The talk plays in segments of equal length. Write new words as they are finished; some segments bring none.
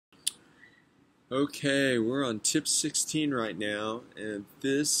Okay, we're on tip 16 right now, and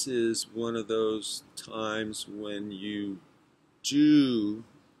this is one of those times when you do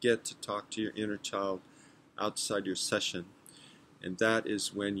get to talk to your inner child outside your session, and that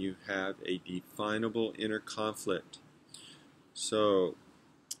is when you have a definable inner conflict. So,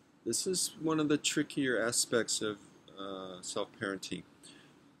 this is one of the trickier aspects of self-parenting,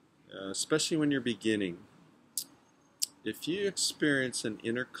 especially when you're beginning. If you experience an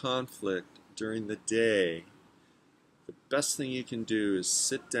inner conflict during the day, the best thing you can do is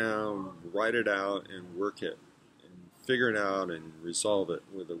sit down, write it out, and work it, and figure it out and resolve it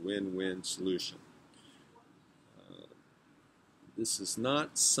with a win-win solution. This is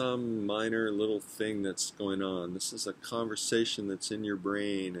not some minor little thing that's going on. This is a conversation that's in your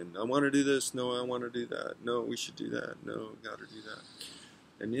brain, and I want to do this, no, I want to do that, no, we should do that, no, got to do that.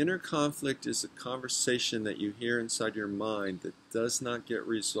 An inner conflict is a conversation that you hear inside your mind that does not get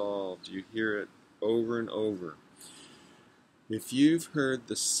resolved. You hear it over and over. If you've heard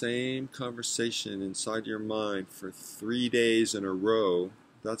the same conversation inside your mind for 3 days in a row,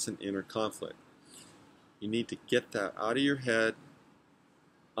 that's an inner conflict. You need to get that out of your head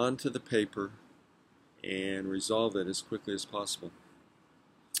onto the paper and resolve it as quickly as possible.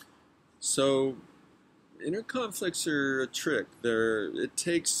 So, inner conflicts are a trick. It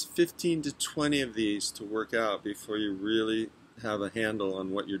takes 15 to 20 of these to work out before you really have a handle on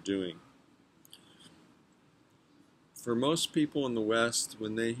what you're doing. For most people in the West,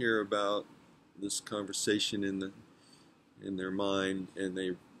 when they hear about this conversation in their mind and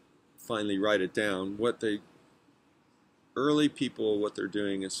they finally write it down, early people, what they're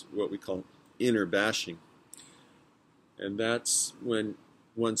doing is what we call inner bashing. And that's when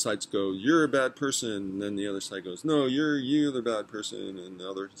one side goes, you're a bad person, and then the other side goes, no, you're the bad person, and the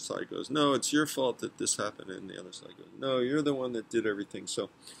other side goes, no, it's your fault that this happened, and the other side goes, no, you're the one that did everything. So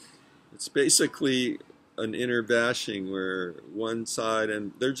it's basically an inner bashing where one side,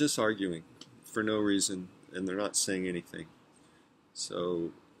 and they're just arguing for no reason, and they're not saying anything.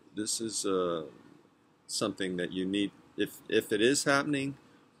 So this is something that you need, if it is happening,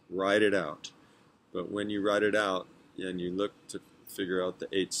 write it out. But when you write it out and you look to figure out the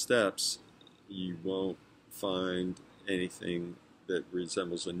 8 steps, you won't find anything that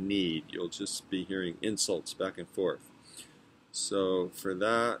resembles a need. You'll just be hearing insults back and forth. So for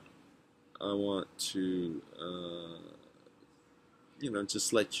that, I want to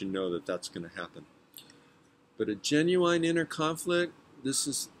just let you know that that's going to happen. But a genuine inner conflict, this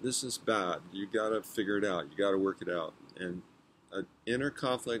is bad. You got to figure it out. You got to work it out. And an inner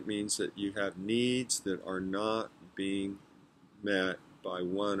conflict means that you have needs that are not being met by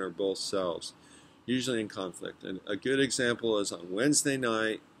one or both selves, usually in conflict. And a good example is on Wednesday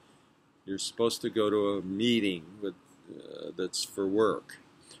night, you're supposed to go to a meeting that's for work.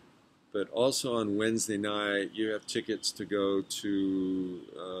 But also on Wednesday night, you have tickets to go to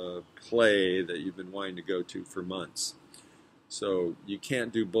a play that you've been wanting to go to for months. So you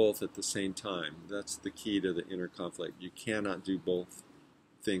can't do both at the same time. That's the key to the inner conflict. You cannot do both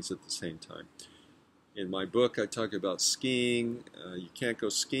things at the same time. In my book, I talk about skiing. You can't go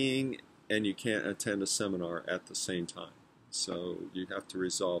skiing and you can't attend a seminar at the same time. So you have to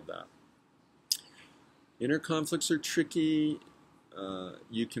resolve that. Inner conflicts are tricky.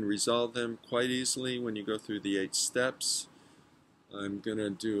 You can resolve them quite easily when you go through the 8 steps. I'm going to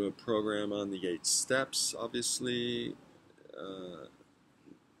do a program on the 8 steps, obviously.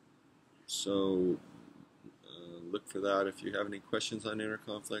 So look for that if you have any questions on inner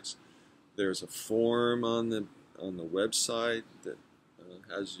conflicts. There's a form on the website that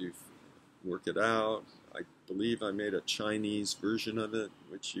has you work it out. I believe I made a Chinese version of it,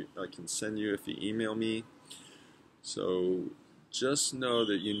 which I can send you if you email me. So just know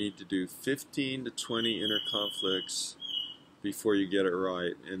that you need to do 15 to 20 inner conflicts before you get it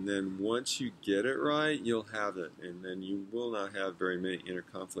right. And then once you get it right, you'll have it. And then you will not have very many inner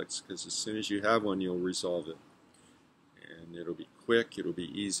conflicts, because as soon as you have one, you'll resolve it. And it'll be quick, it'll be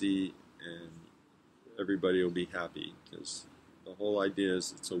easy, and everybody will be happy, because the whole idea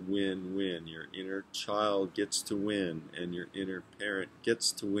is it's a win-win. Your inner child gets to win, and your inner parent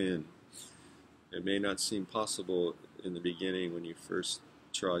gets to win. It may not seem possible in the beginning when you first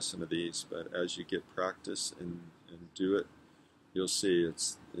try some of these, but as you get practice and do it, you'll see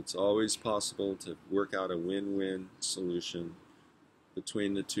it's always possible to work out a win-win solution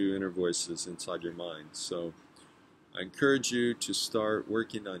between the two inner voices inside your mind. So I encourage you to start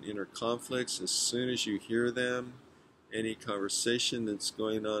working on inner conflicts as soon as you hear them. Any conversation that's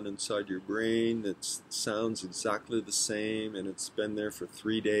going on inside your brain that sounds exactly the same and it's been there for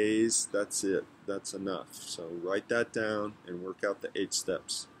 3 days, that's it. That's enough. So write that down and work out the 8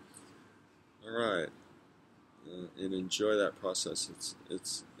 steps. All right, and enjoy that process.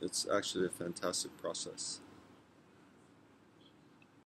 It's actually a fantastic process.